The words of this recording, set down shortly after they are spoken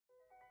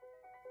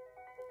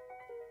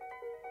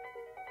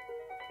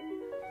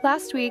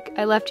Last week,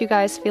 I left you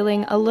guys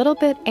feeling a little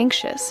bit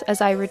anxious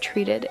as I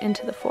retreated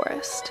into the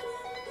forest.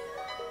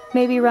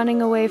 Maybe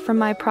running away from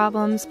my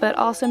problems, but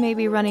also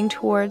maybe running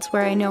towards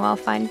where I know I'll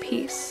find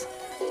peace.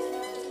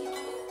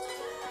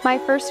 My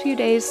first few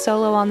days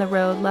solo on the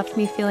road left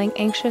me feeling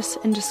anxious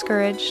and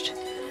discouraged,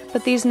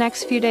 but these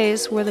next few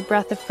days were the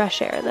breath of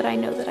fresh air that I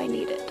know that I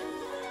needed.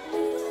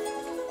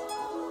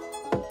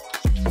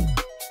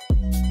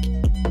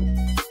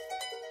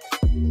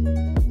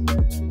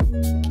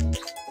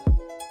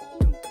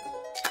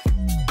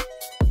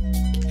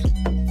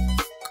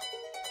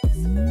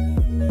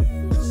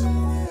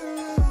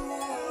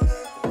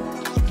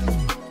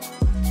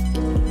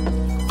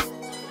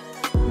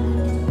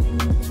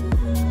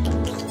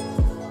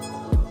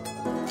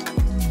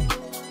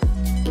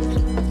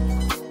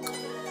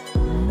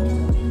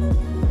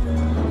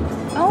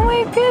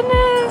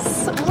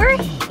 Goodness, we're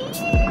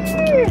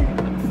here!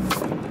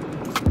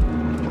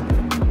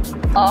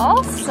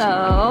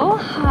 Also,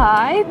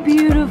 hi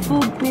beautiful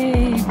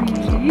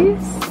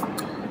babies.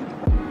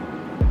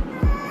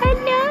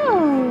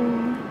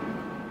 Hello.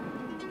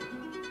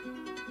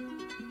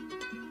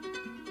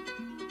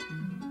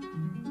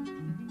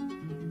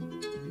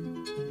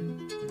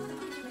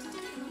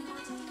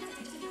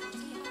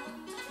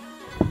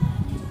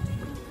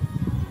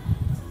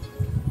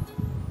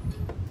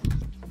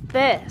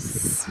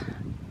 This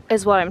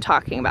is what I'm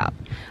talking about.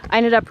 I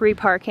ended up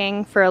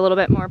reparking for a little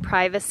bit more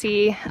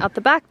privacy out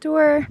the back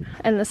door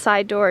and the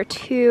side door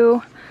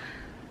too,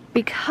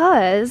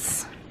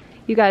 because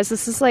you guys,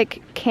 this is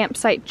like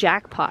campsite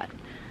jackpot.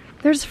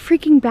 There's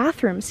freaking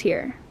bathrooms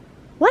here.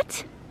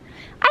 What?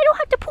 I don't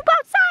have to poop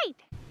outside!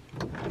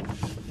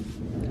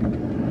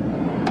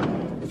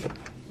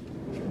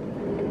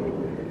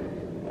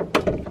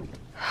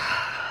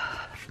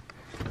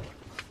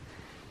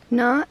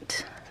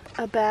 Not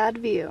a bad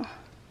view.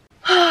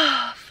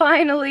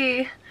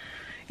 Finally,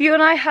 you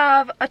and I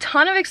have a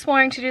ton of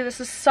exploring to do. This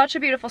is such a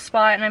beautiful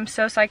spot and I'm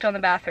so psyched on the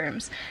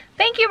bathrooms.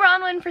 Thank you,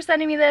 Bronwyn, for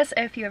sending me this,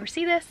 if you ever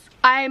see this.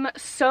 I'm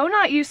so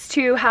not used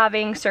to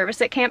having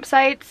service at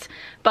campsites,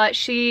 but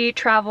she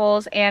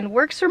travels and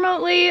works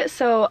remotely,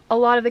 so a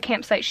lot of the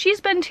campsites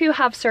she's been to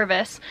have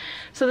service.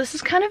 So this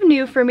is kind of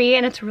new for me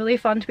and it's really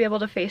fun to be able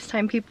to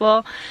FaceTime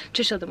people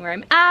to show them where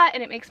I'm at,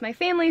 and it makes my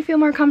family feel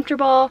more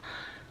comfortable.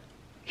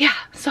 Yeah,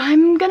 so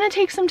I'm gonna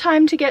take some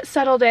time to get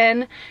settled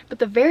in, but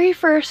the very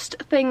first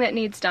thing that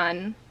needs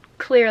done,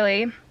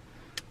 clearly,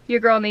 your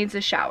girl needs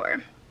a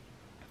shower.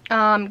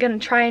 I'm gonna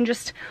try and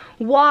just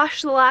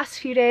wash the last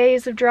few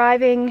days of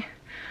driving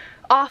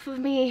off of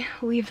me,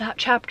 leave that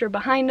chapter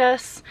behind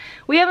us.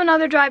 We have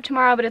another drive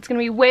tomorrow, but it's gonna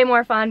be way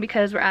more fun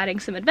because we're adding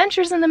some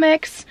adventures in the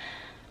mix,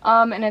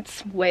 and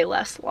it's way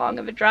less long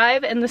of a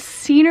drive, and the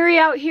scenery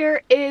out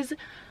here is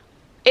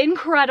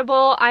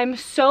incredible. I'm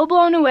so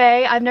blown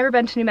away. I've never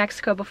been to New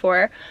Mexico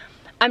before.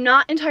 I'm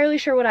not entirely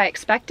sure what I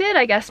expected.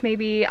 I guess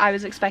maybe I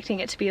was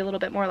expecting it to be a little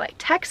bit more like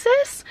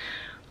Texas,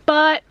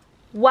 but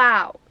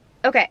wow.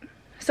 Okay,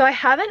 so I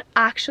haven't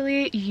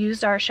actually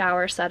used our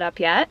shower setup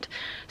yet,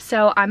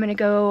 so I'm gonna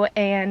go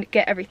and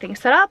get everything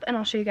set up and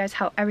I'll show you guys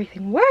how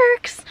everything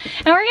works,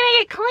 and we're gonna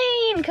get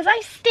clean because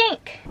I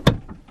stink.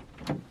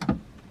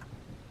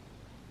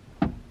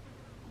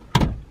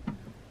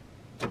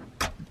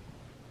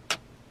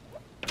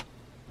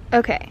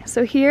 Okay,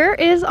 so here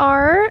is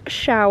our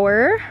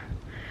shower.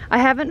 I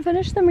haven't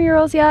finished the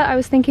murals yet. I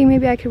was thinking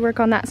maybe I could work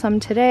on that some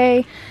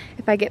today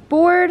if I get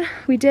bored.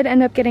 We did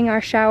end up getting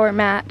our shower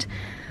mat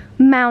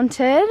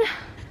mounted.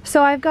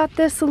 So I've got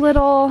this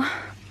little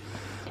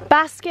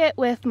basket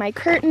with my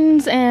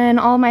curtains and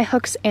all my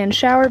hooks and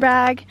shower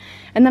bag.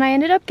 And then I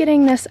ended up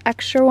getting this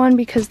extra one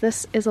because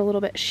this is a little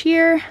bit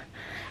sheer.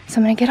 So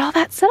I'm gonna get all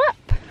that set up.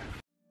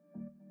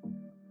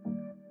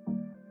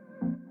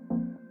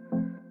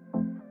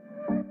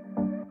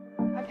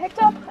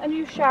 Picked up a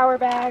new shower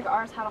bag.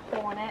 Ours had a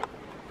hole in it.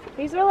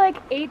 These are like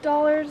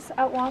 $8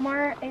 at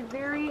Walmart. A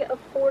very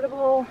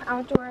affordable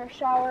outdoor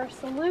shower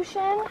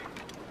solution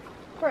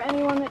for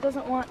anyone that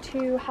doesn't want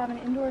to have an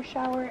indoor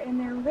shower in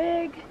their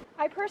rig.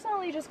 I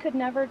personally just could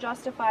never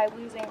justify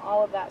losing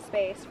all of that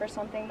space for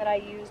something that I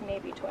use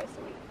maybe twice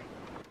a week.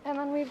 And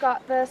then we've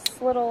got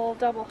this little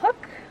double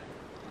hook.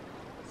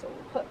 So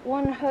we'll put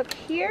one hook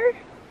here.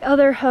 The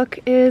other hook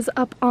is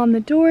up on the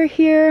door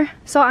here.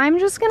 So I'm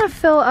just gonna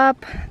fill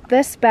up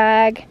this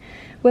bag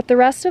with the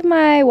rest of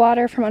my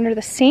water from under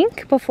the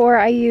sink before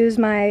I use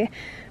my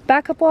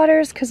backup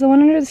waters, because the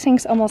one under the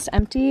sink's almost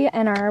empty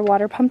and our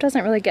water pump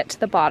doesn't really get to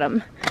the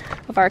bottom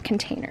of our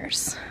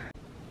containers.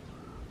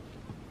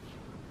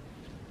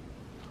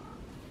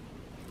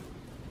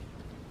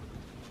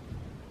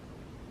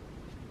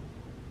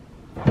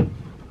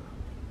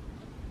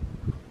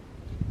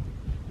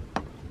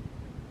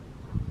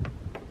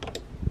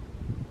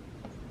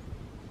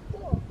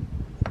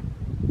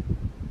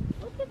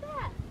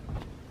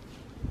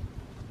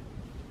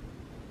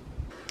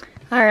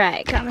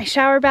 Alright, got my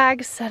shower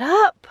bag set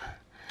up.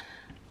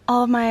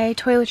 All of my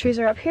toiletries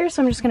are up here,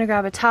 so I'm just gonna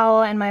grab a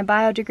towel and my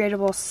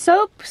biodegradable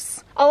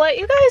soaps. I'll let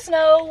you guys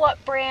know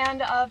what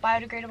brand of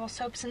biodegradable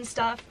soaps and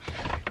stuff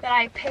that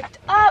I picked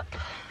up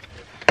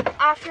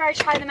after I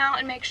try them out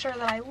and make sure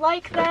that I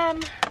like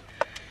them.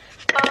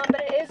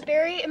 But it is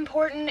very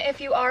important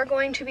if you are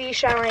going to be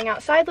showering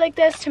outside like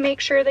this to make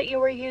sure that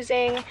you are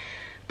using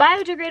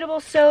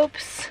biodegradable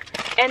soaps,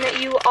 and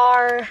that you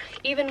are,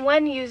 even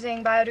when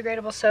using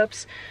biodegradable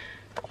soaps,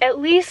 at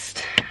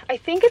least, I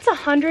think it's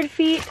 100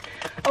 feet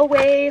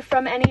away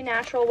from any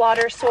natural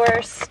water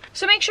source.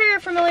 So make sure you're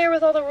familiar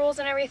with all the rules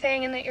and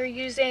everything, and that you're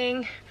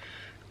using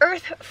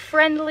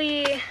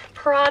earth-friendly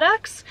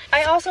products.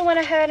 I also went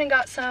ahead and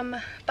got some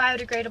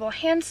biodegradable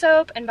hand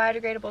soap and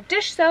biodegradable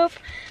dish soap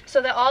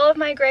so that all of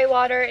my gray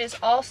water is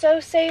also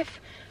safe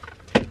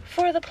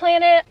for the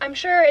planet. I'm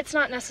sure it's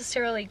not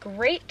necessarily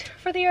great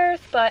for the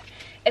earth, but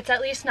it's at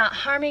least not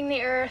harming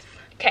the earth.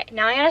 Okay,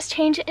 now I gotta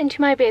change it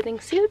into my bathing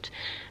suit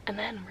and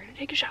then we're gonna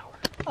take a shower.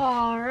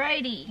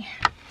 Alrighty.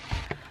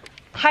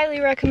 Highly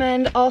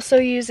recommend also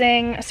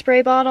using a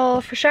spray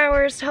bottle for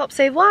showers to help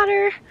save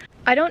water.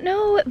 I don't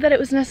know that it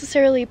was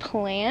necessarily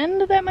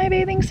planned that my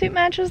bathing suit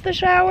matches the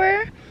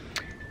shower,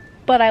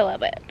 but I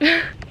love it.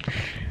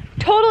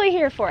 Totally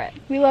here for it.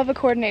 We love a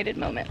coordinated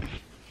moment.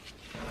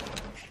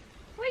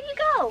 Where'd you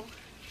go?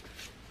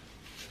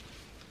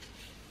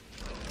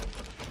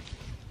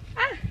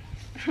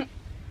 Ah!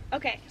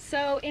 Okay,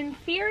 so in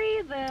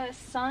theory, the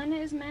sun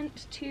is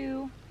meant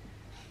to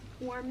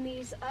warm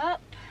these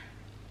up,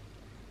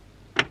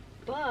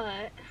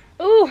 but...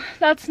 Ooh,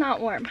 that's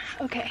not warm.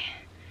 Okay.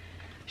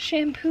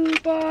 Shampoo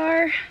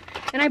bar,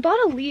 and I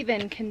bought a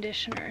leave-in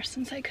conditioner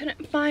since I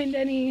couldn't find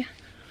any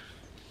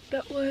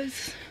that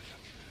was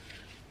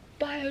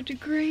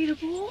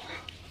biodegradable.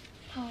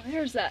 Oh,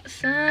 there's that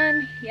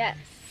sun. Yes.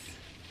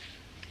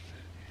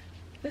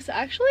 This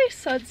actually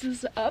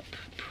suds up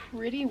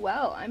pretty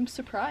well. I'm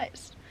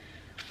surprised.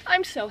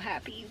 I'm so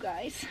happy, you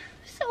guys.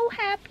 So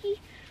happy.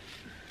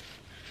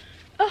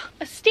 Oh,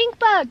 a stink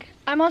bug.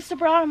 I must have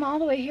brought him all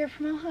the way here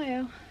from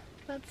Ohio.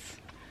 That's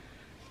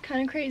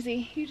kind of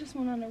crazy. You just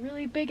went on a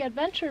really big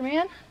adventure,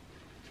 man.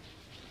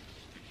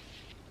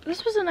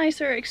 This was a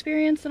nicer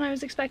experience than I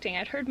was expecting.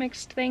 I'd heard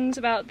mixed things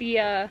about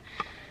the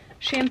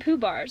shampoo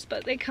bars,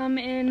 but they come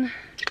in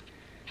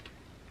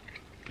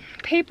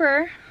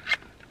paper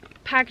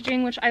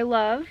packaging, which I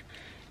love.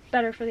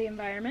 Better for the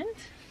environment.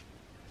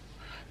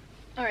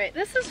 Alright,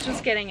 this is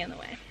just getting in the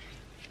way.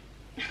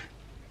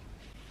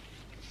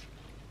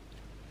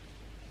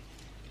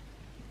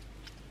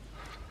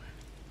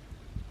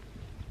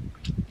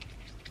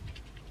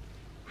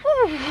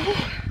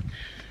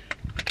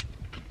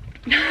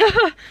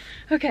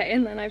 Okay,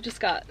 and then I've just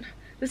got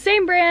the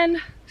same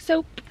brand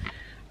soap.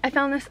 I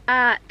found this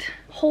at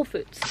Whole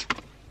Foods,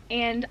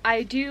 and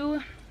I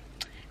do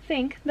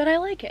think that I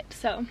like it.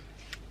 So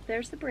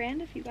there's the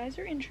brand if you guys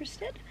are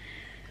interested.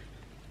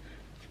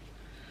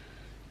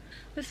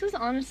 This is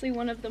honestly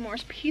one of the more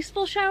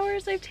peaceful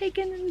showers I've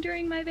taken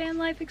during my van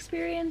life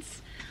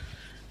experience.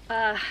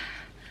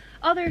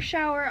 Other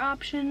shower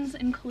options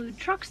include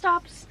truck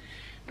stops,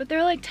 but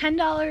they're like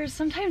 $10,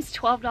 sometimes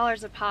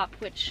 $12 a pop,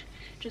 which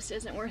just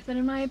isn't worth it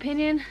in my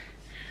opinion.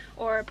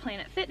 Or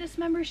Planet Fitness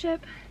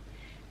membership.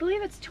 I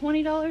believe it's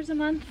 $20 a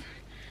month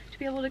to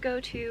be able to go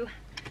to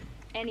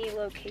any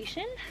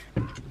location.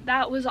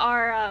 That was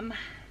our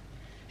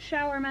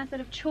shower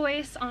method of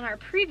choice on our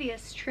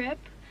previous trip,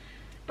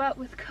 but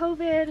with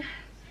COVID,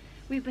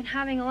 we've been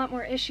having a lot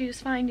more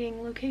issues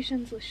finding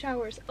locations with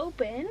showers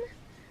open.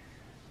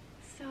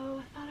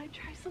 So I thought I'd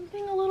try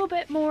something a little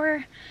bit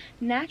more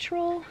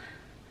natural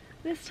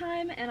this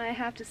time, and I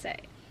have to say,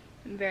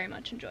 I'm very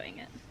much enjoying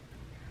it.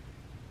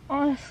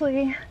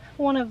 Honestly,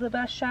 one of the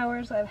best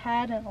showers I've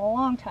had in a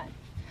long time.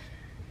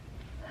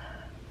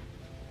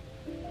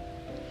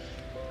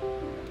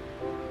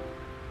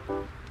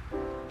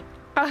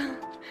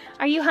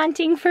 Are you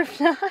hunting for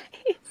flies?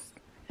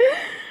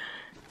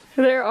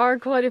 There are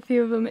quite a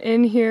few of them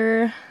in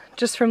here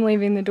just from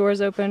leaving the doors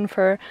open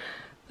for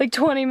like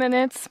 20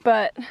 minutes,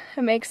 but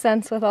it makes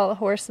sense with all the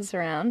horses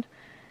around.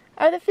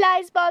 Are the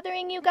flies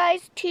bothering you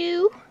guys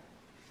too?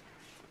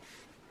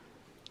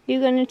 You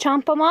gonna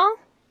chomp them all?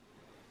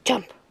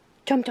 Jump,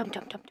 jump, jump,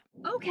 jump, jump.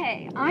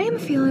 Okay, I am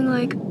feeling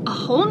like a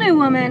whole new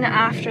woman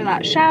after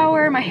that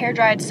shower. My hair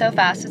dried so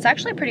fast. It's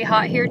actually pretty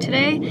hot here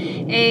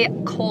today.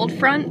 A cold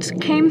front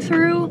came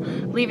through,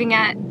 leaving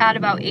it at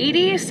about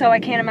 80, so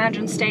I can't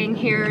imagine staying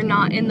here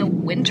not in the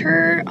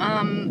winter.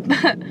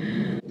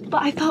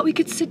 But I thought we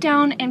could sit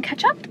down and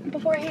catch up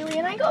before Haley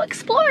and I go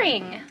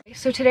exploring.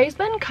 So today's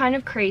been kind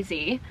of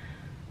crazy.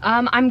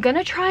 I'm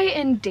gonna try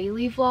and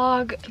daily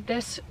vlog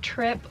this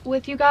trip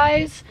with you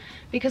guys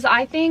because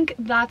I think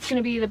that's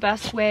gonna be the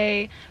best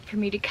way for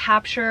me to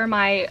capture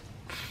my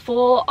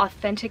full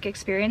authentic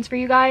experience for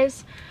you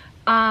guys,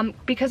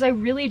 because I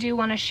really do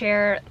want to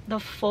share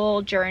the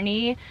full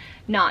journey,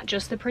 not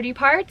just the pretty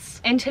parts.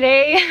 And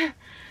today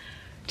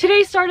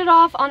started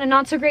off on a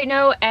not so great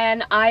note,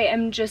 and I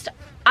am just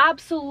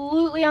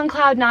absolutely on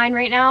cloud 9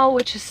 right now,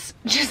 which is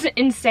just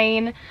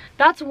insane.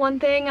 That's one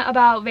thing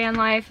about van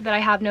life that I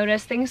have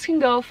noticed. Things can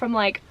go from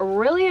like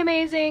really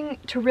amazing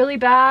to really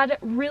bad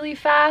really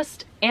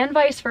fast, and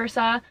vice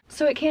versa.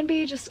 So it can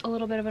be just a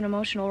little bit of an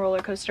emotional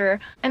roller coaster,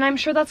 and I'm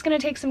sure that's gonna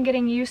take some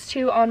getting used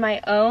to on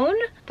my own,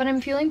 but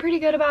I'm feeling pretty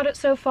good about it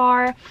so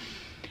far.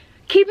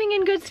 Keeping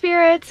in good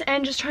spirits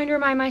and just trying to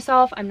remind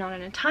myself I'm not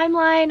on a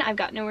timeline, I've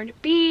got nowhere to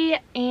be,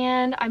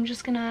 and I'm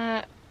just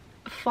gonna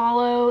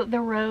follow the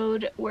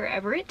road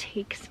wherever it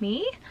takes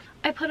me.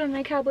 I put on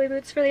my cowboy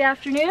boots for the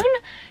afternoon.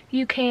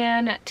 You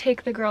can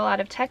take the girl out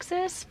of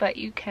Texas, but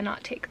you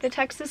cannot take the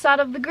Texas out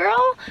of the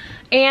girl.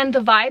 And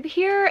the vibe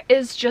here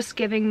is just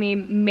giving me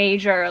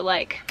major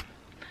like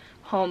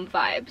home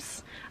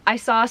vibes. I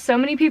saw so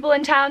many people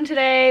in town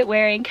today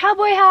wearing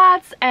cowboy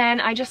hats,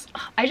 and I just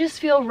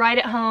feel right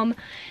at home.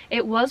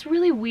 It was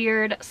really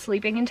weird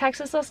sleeping in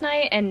Texas last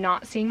night and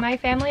not seeing my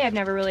family. I've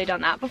never really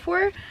done that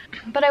before.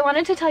 But I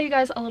wanted to tell you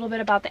guys a little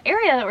bit about the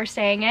area that we're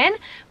staying in.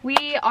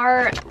 We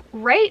are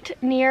right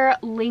near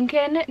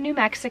Lincoln, New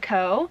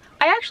Mexico.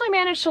 I actually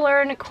managed to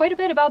learn quite a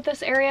bit about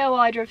this area while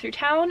I drove through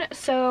town.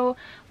 So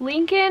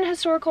Lincoln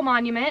Historical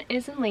Monument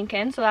is in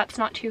Lincoln, so that's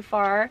not too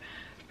far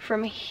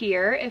from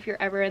here if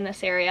you're ever in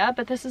this area.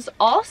 But this is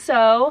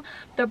also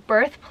the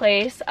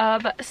birthplace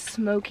of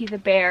Smokey the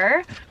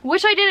Bear,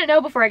 which I didn't know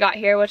before I got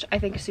here, which I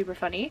think is super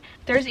funny.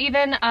 There's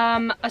even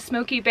a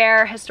Smokey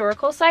Bear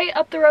historical site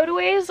up the road a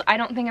ways. I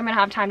don't think I'm gonna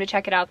have time to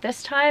check it out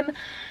this time.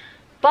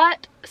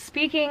 But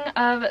speaking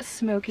of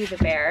Smokey the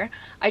Bear,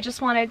 I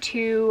just wanted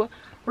to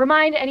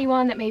remind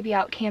anyone that may be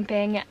out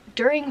camping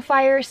during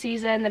fire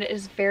season that it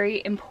is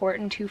very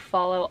important to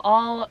follow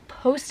all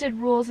posted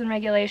rules and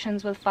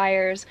regulations with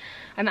fires.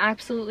 I'm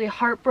absolutely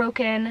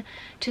heartbroken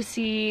to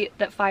see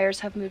that fires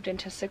have moved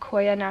into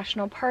Sequoia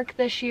National Park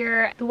this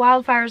year. The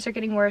wildfires are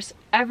getting worse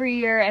every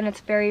year, and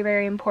it's very,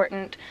 very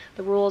important.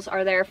 The rules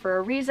are there for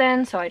a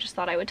reason, so I just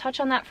thought I would touch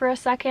on that for a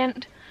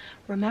second.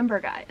 Remember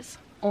guys,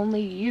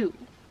 only you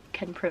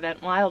can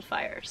prevent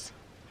wildfires.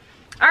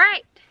 All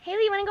right,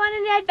 Haley, you wanna go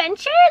on an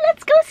adventure?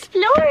 Let's go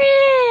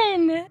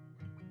exploring!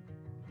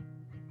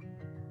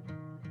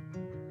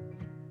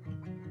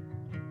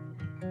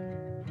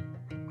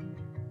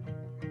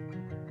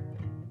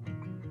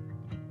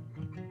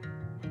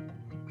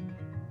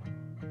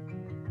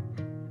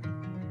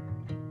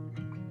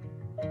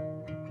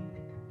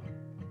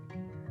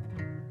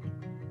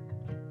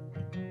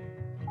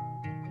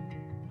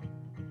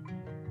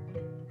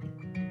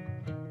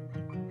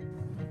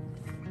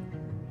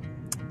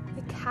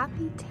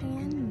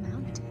 Capitan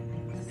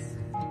Mountains.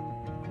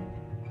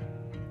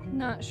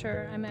 Not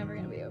sure I'm ever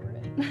gonna be over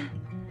it.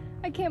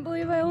 I can't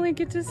believe I only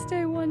get to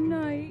stay one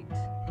night.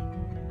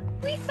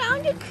 We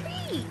found a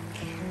creek.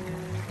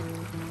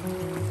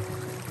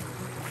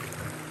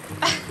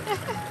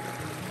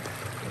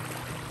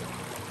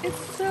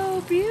 It's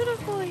so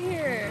beautiful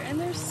here, and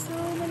there's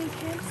so many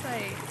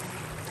campsites.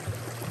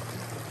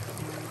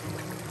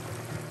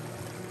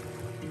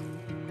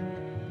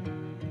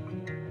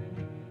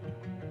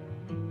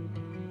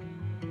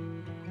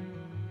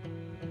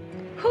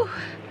 Whew.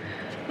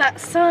 That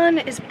sun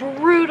is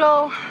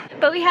brutal,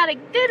 but we had a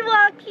good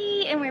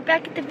walkie and we're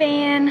back at the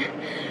van.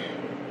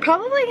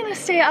 Probably gonna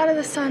stay out of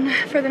the sun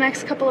for the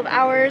next couple of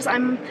hours.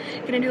 I'm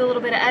gonna do a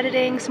little bit of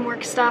editing, some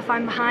work stuff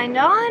I'm behind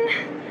on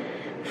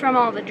from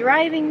all the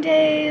driving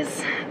days.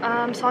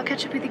 So I'll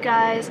catch up with you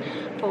guys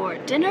for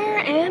dinner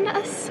and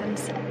a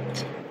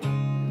sunset.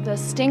 The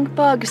stink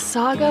bug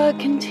saga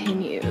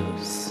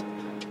continues.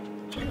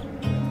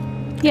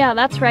 Yeah,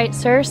 that's right,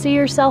 sir. See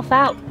yourself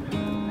out.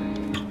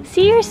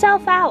 See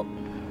yourself out.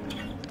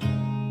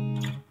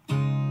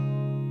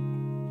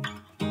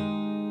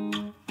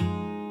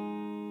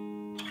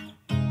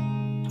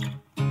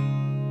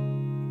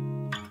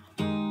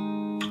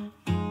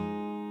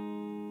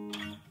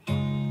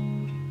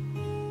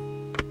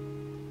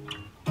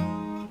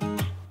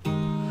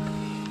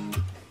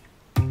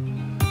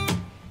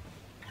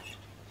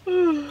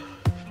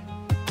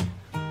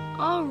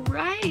 All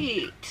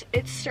right,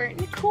 it's starting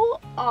to cool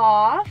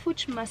off,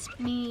 which must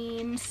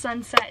mean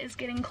sunset is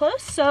getting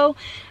close. So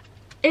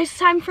it's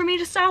time for me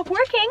to stop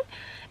working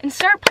and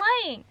start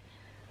playing.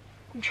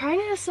 I'm trying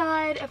to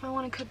decide if I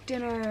want to cook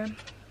dinner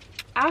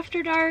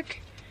after dark.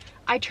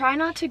 I try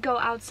not to go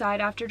outside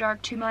after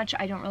dark too much.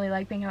 I don't really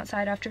like being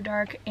outside after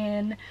dark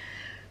in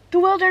the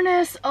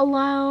wilderness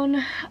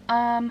alone.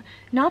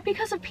 Not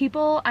because of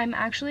people. I'm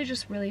actually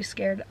just really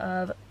scared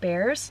of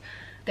bears.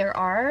 There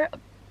are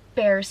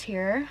bears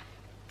here,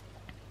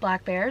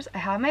 black bears. I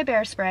have my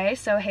bear spray,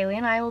 so Haley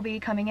and I will be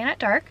coming in at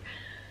dark.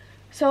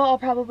 So I'll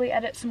probably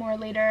edit some more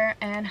later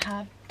and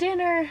have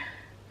dinner.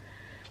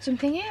 So I'm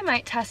thinking I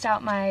might test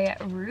out my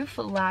roof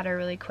ladder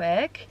really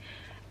quick,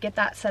 get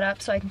that set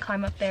up so I can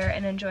climb up there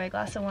and enjoy a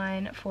glass of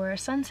wine for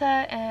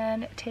sunset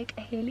and take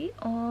Haley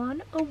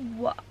on a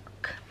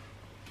walk.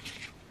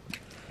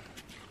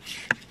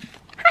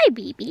 Hi,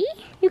 baby.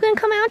 You gonna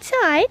come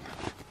outside?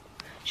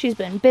 She's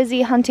been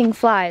busy hunting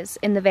flies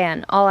in the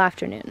van all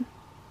afternoon.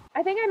 I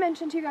I think I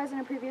mentioned to you guys in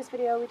a previous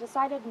video, we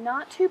decided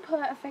not to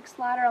put a fixed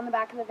ladder on the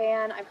back of the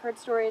van. I've heard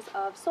stories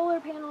of solar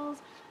panels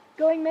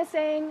going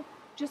missing,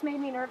 just made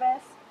me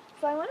nervous.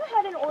 So I went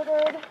ahead and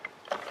ordered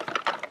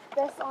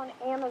this on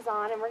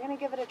Amazon and we're gonna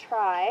give it a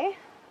try.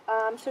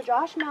 So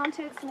Josh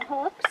mounted some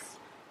hooks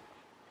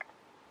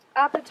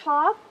at the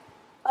top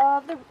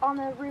of on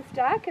the roof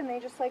deck, and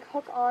they just like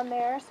hook on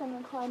there, so I'm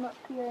gonna climb up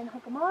here and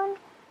hook them on.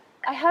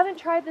 I haven't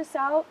tried this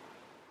out.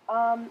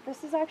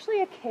 This is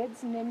actually a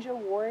kids Ninja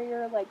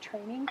Warrior like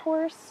training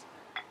course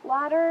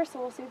ladder,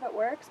 so we'll see if it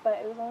works, but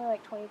it was only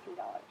like $23.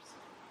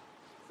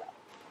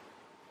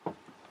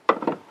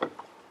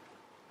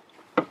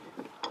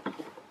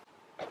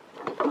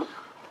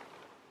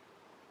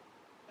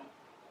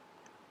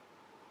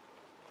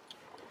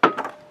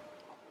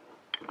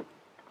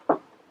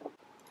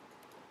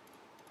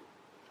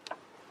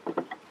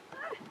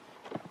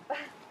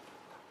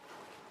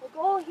 The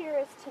goal here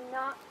is to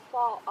not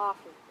fall off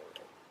of the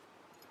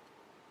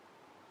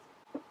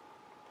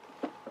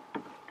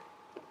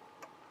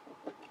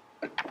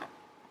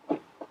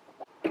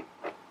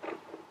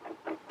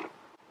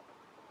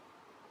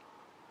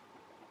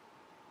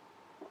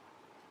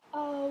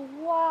Oh,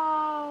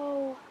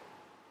 wow.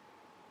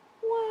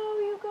 Wow,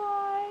 you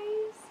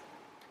guys.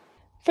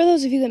 For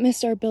those of you that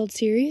missed our build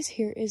series,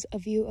 here is a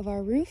view of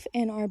our roof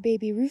and our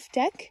baby roof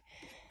deck.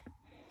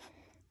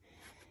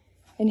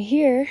 And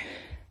here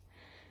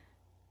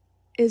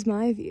is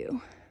my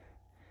view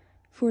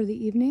for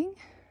the evening.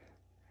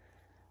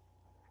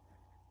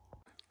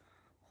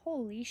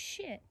 Holy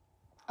shit.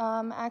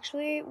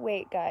 Actually,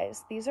 wait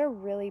guys, these are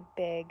really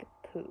big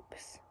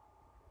poops.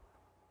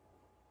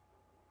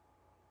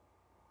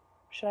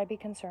 Should I be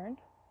concerned?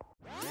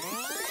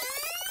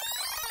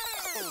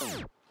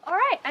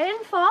 Alright, I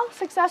didn't fall.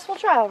 Successful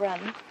trial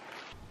run.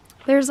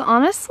 There's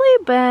honestly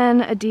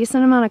been a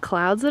decent amount of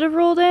clouds that have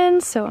rolled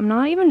in, so I'm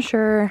not even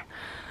sure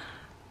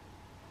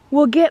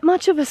we'll get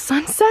much of a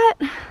sunset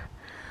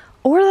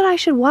or that I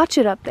should watch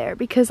it up there,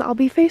 because I'll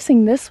be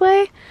facing this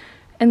way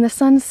and the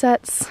sun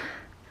sets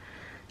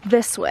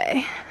this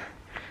way.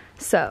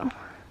 So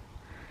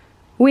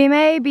we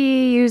may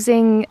be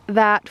using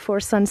that for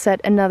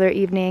sunset another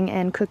evening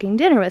and cooking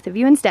dinner with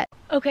you instead.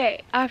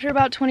 Okay, after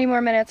about 20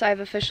 more minutes, I've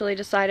officially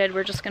decided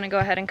we're just gonna go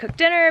ahead and cook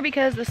dinner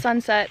because the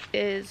sunset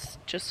is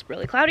just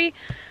really cloudy.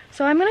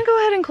 So I'm gonna go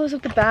ahead and close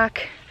up the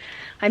back.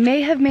 I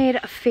may have made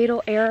a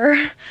fatal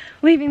error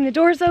leaving the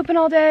doors open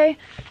all day.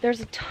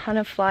 There's a ton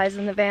of flies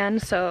in the van,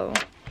 so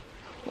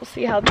we'll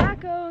see how that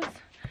goes.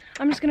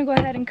 I'm just gonna go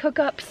ahead and cook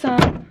up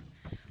some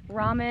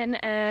ramen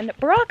and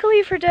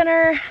broccoli for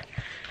dinner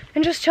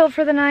and just chill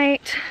for the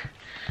night.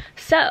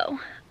 So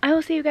I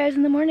will see you guys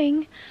in the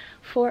morning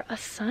for a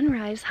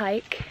sunrise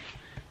hike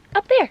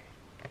up there.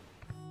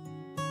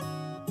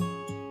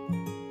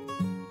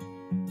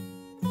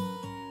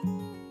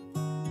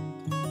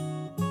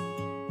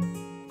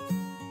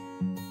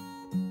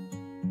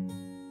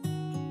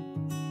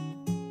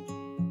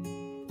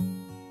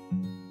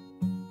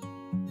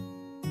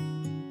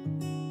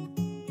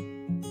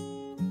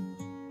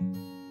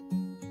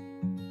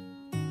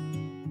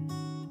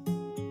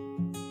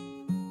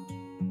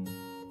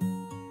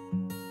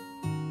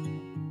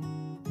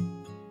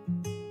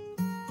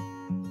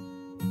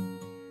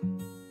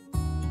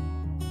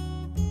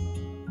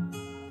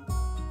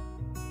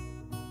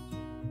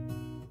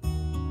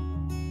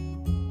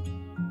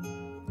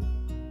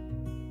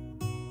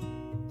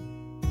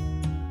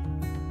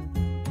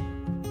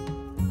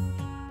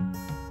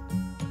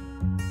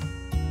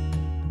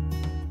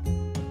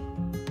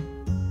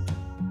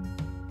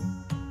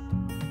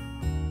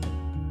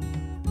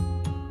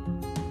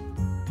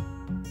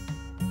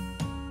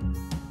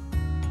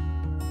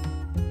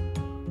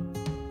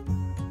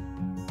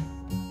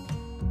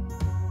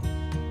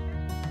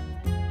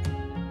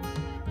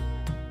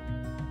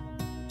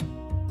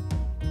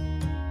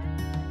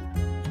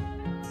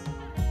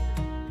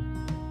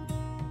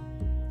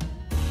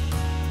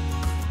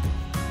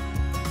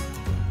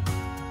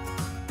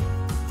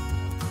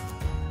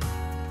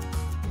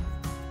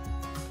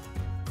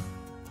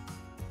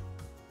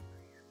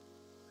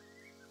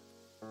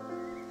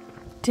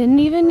 Didn't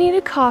even need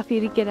a coffee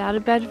to get out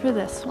of bed for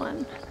this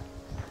one.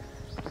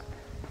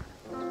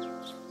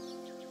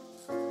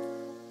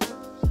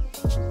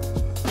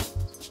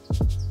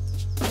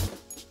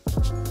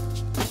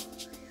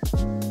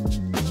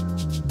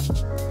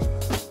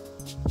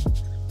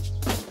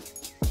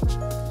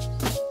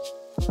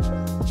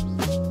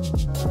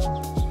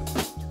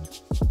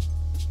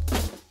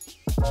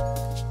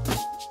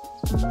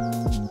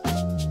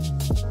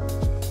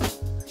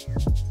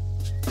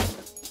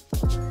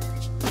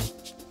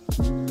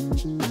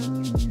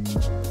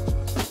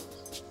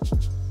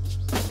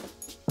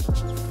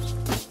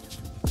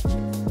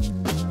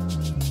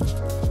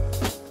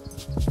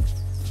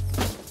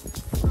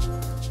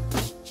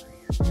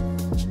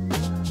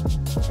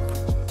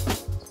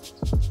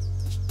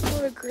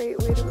 Great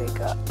way to wake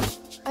up.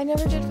 I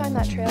never did find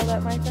that trail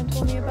that my friend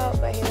told me about,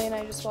 but Haley and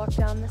I just walked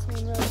down this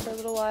main road for a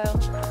little while,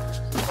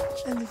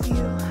 and the view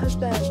has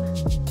been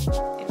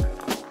incredible.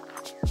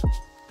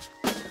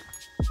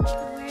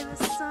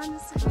 sun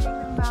setting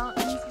the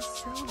mountains is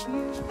so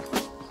beautiful.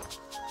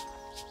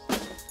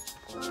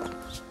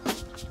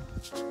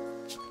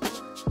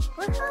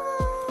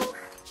 Woohoo!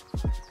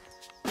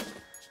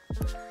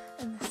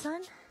 And the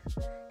sun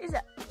is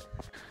up.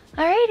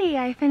 Alrighty,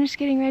 I finished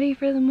getting ready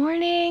for the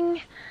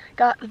morning.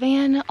 Got the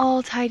van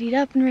all tidied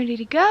up and ready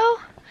to go.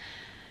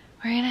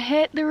 We're gonna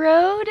hit the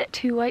road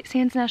to White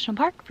Sands National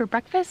Park for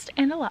breakfast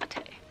and a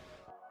latte.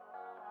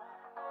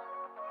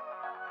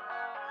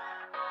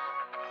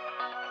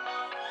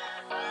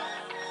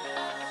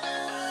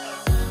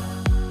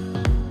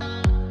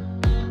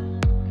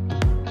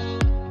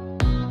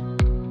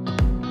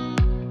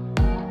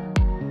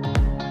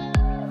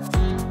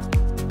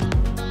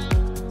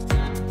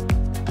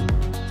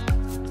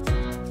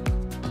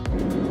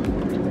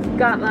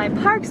 Got my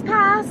parks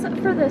pass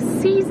for the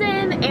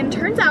season, and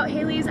turns out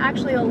Haley's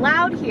actually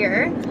allowed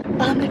here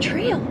on the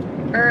trail,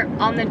 or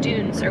on the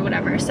dunes or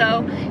whatever.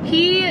 So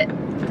he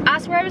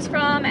asked where I was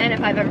from and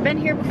if I've ever been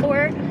here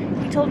before.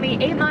 He told me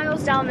 8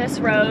 miles down this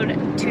road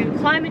to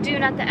climb a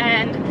dune at the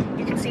end.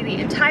 You can see the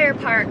entire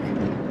park,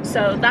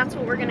 so that's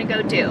what we're gonna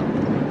go do.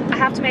 I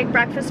have to make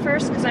breakfast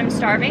first because I'm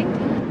starving,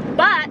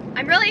 but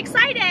I'm really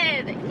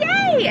excited,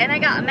 yay! And I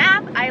got a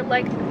map. I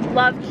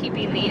love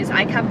keeping these.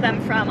 I kept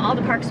them from all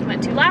the parks we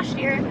went to last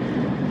year.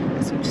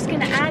 So I'm just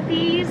gonna add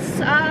these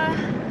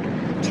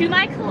to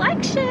my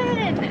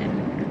collection.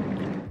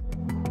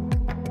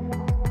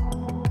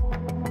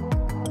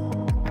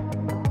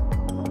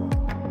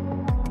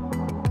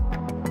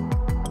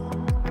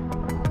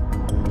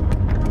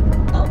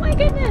 Oh my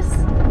goodness,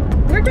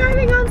 we're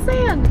driving on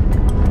sand.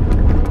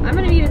 I'm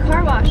gonna need a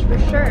car wash for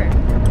sure.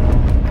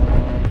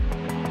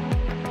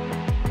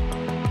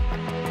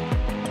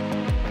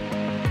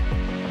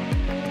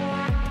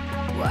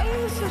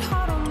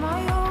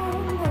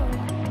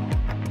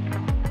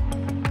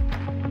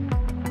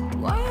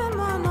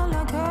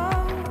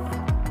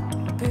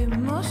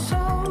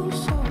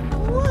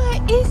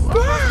 What is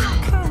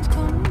that?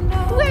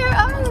 Where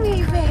are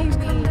we,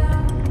 baby?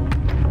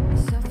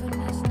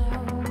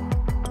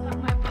 Got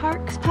my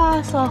parks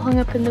pass all hung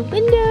up in the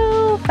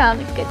window.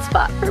 Found a good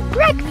spot for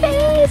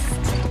breakfast.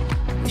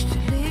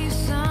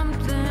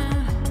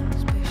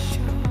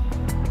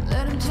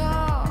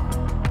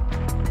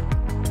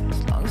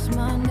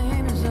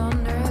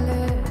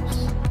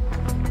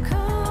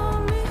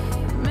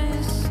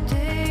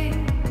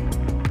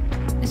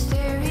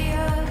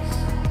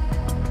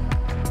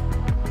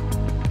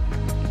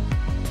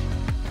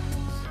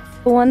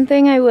 One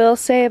thing I will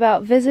say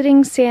about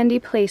visiting sandy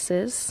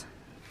places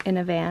in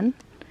a van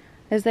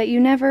is that you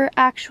never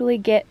actually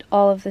get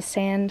all of the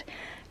sand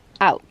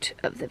out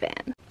of the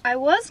van. I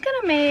was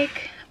gonna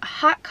make a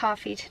hot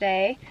coffee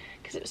today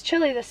because it was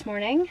chilly this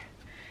morning.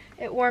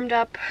 It warmed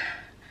up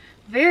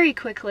very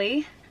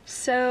quickly,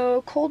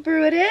 so cold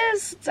brew it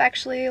is. It's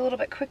actually a little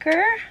bit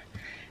quicker,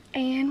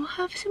 and we'll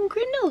have some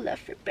granola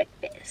for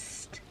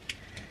breakfast.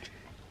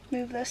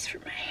 Move this for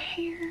my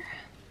hair.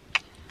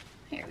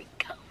 There we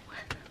go.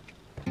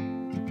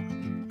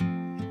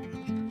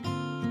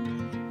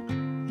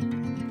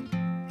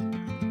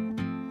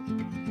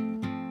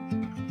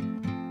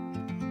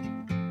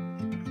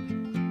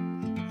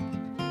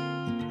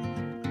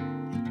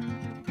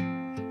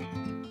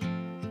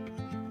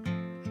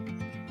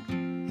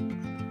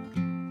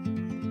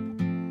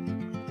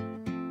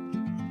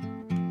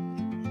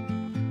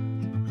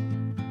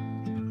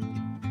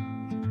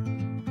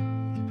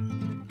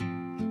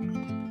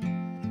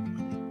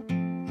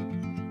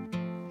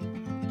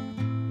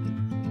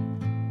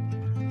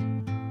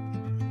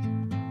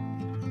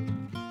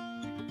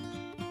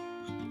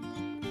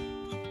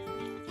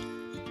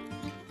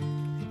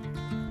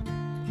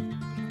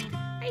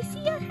 I see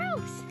your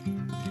house.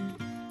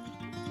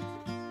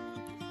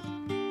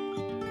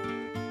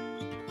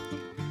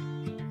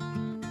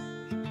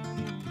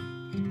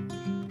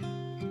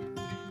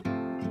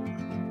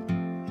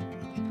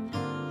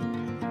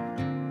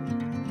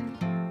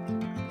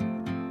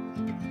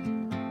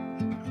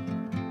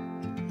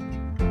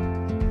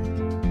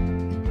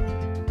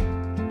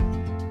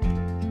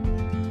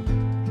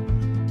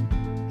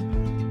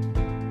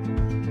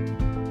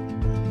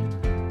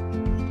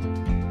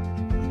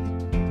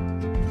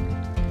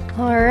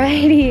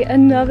 Alrighty,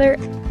 another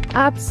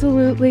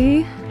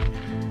absolutely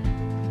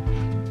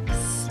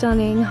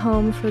stunning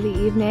home for the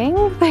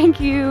evening.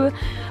 Thank you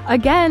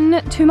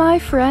again to my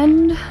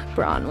friend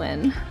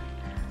Bronwyn.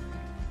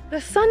 The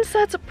sun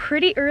sets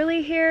pretty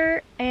early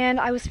here and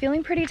I was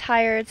feeling pretty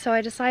tired, so I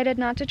decided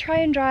not to try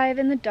and drive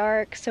in the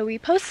dark. So we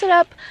posted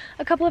up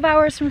a couple of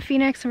hours from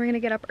Phoenix and we're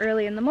gonna get up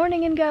early in the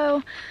morning and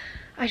go.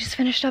 I just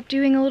finished up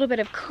doing a little bit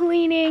of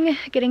cleaning.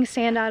 Getting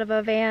sand out of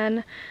a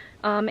van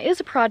is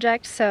a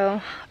project,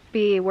 so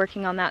be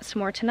working on that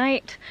some more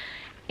tonight.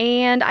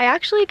 And I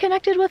actually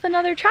connected with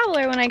another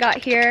traveler when I got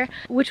here,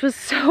 which was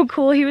so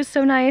cool. He was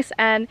so nice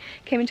and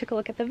came and took a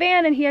look at the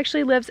van, and he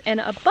actually lives in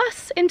a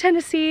bus in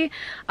Tennessee.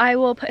 I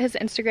will put his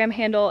Instagram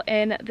handle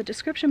in the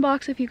description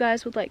box if you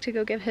guys would like to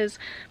go give his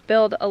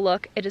build a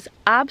look. It is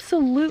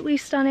absolutely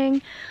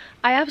stunning.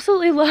 I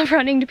absolutely love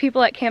running to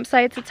people at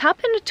campsites. It's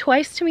happened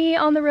twice to me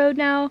on the road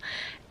now,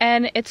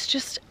 and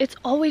it's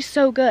always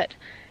so good.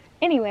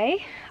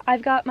 Anyway,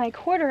 I've got my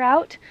quarter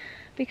out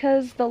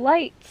because the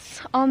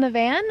lights on the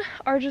van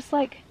are just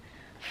like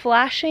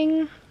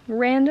flashing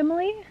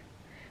randomly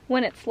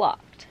when it's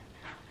locked.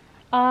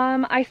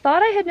 I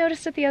thought I had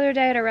noticed it the other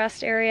day at a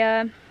rest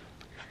area,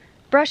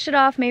 brushed it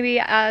off maybe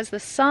as the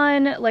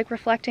sun like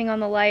reflecting on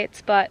the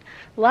lights, but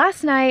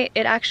last night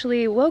it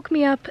actually woke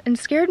me up and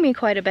scared me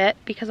quite a bit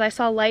because I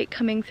saw light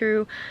coming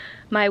through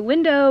my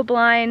window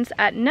blinds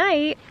at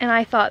night and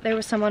I thought there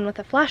was someone with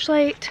a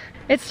flashlight.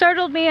 It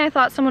startled me. I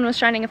thought someone was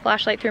shining a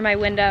flashlight through my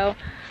window,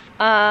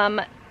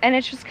 and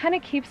it just kind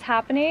of keeps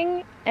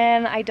happening,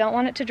 and I don't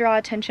want it to draw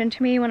attention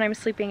to me when I'm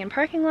sleeping in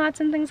parking lots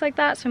and things like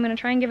that, so I'm gonna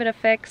try and give it a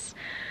fix.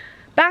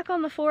 Back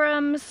on the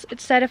forums, it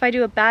said if I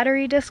do a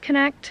battery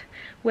disconnect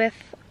with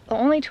the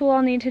only tool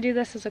I'll need to do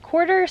this is a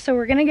quarter, so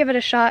we're gonna give it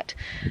a shot.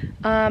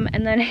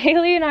 And then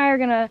Haley and I are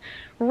gonna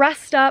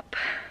rest up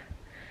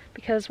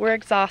because we're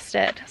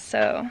exhausted.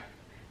 So,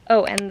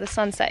 oh, and the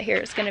sunset here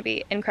is gonna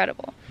be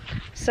incredible.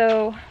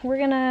 So we're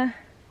gonna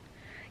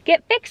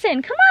get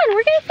fixing. Come on,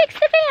 we're gonna fix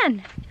the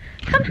van.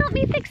 Come help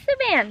me fix the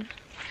van.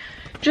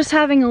 Just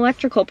having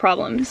electrical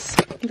problems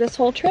this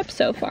whole trip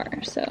so far,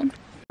 so.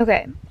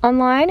 Okay,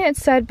 online it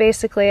said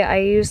basically I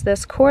use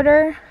this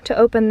quarter to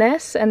open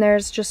this and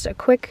there's just a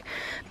quick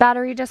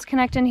battery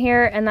disconnect in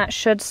here and that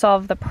should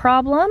solve the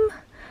problem.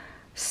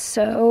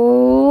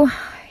 So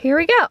here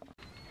we go.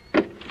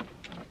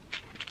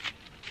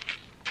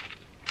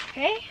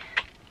 Okay,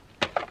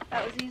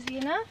 that was easy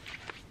enough.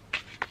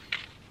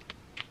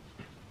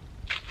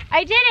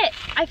 I did it!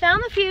 I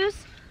found the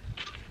fuse,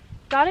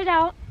 got it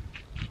out.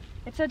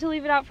 It said to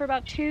leave it out for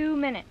about 2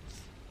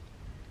 minutes.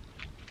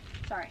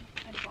 Sorry,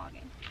 I'm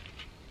vlogging.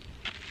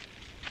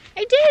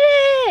 I did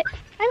it!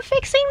 I'm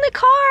fixing the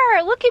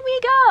car! Look at me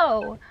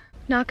go!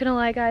 Not gonna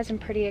lie guys, I'm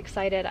pretty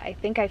excited. I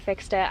think I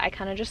fixed it. I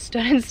kind of just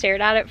stood and stared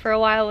at it for a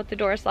while with the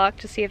doors locked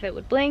to see if it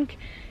would blink.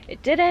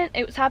 It didn't.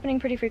 It was happening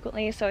pretty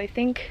frequently, so I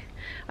think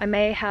I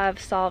may have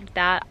solved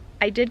that.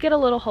 I did get a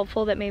little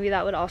hopeful that maybe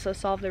that would also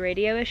solve the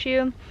radio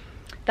issue.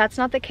 That's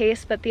not the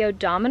case, but the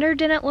odometer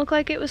didn't look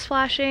like it was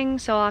flashing,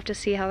 so I'll have to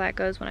see how that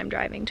goes when I'm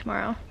driving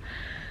tomorrow.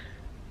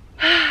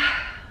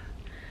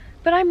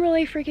 But I'm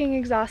really freaking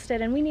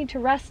exhausted and we need to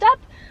rest up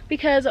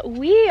because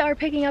we are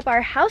picking up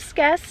our house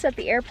guests at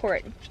the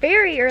airport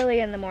very early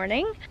in the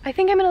morning. I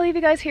think I'm gonna leave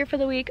you guys here for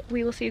the week.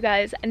 We will see you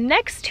guys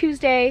next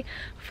Tuesday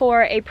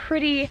for a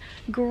pretty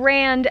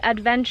grand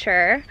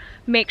adventure.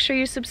 Make sure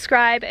you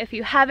subscribe if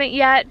you haven't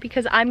yet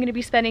because I'm gonna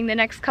be spending the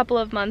next couple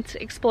of months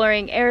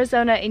exploring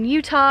Arizona and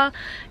Utah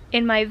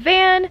in my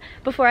van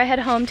before I head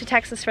home to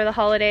Texas for the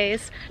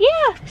holidays.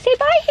 Yeah, say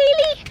bye,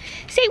 Haley.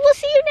 Say we'll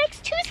see you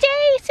next Tuesday.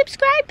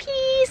 Subscribe,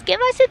 please. Give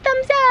us a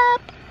thumbs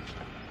up.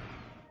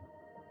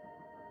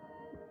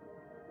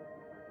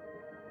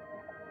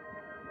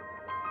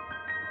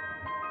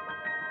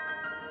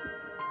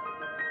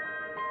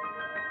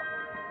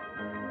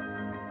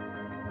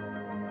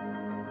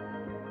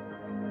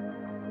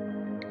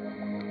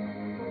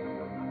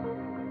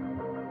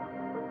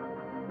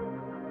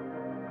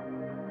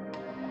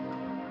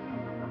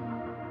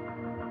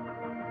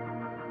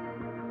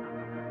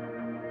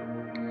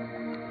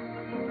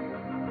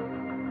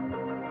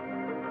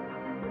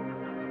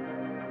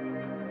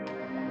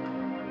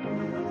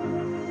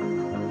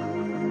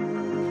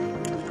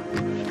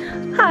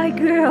 Hi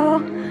girl,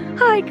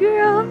 hi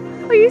girl.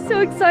 Are you so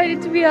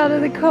excited to be out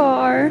of the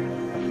car?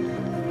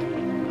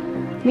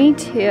 Me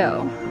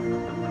too.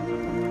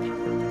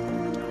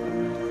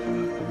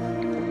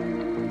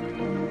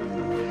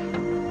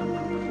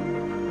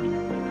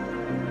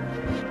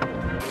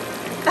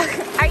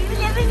 Are you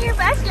living your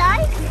best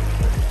life?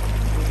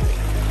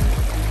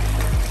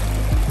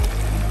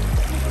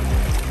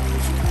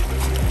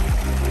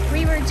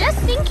 We were just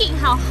thinking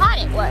how hot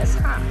it was,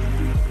 huh?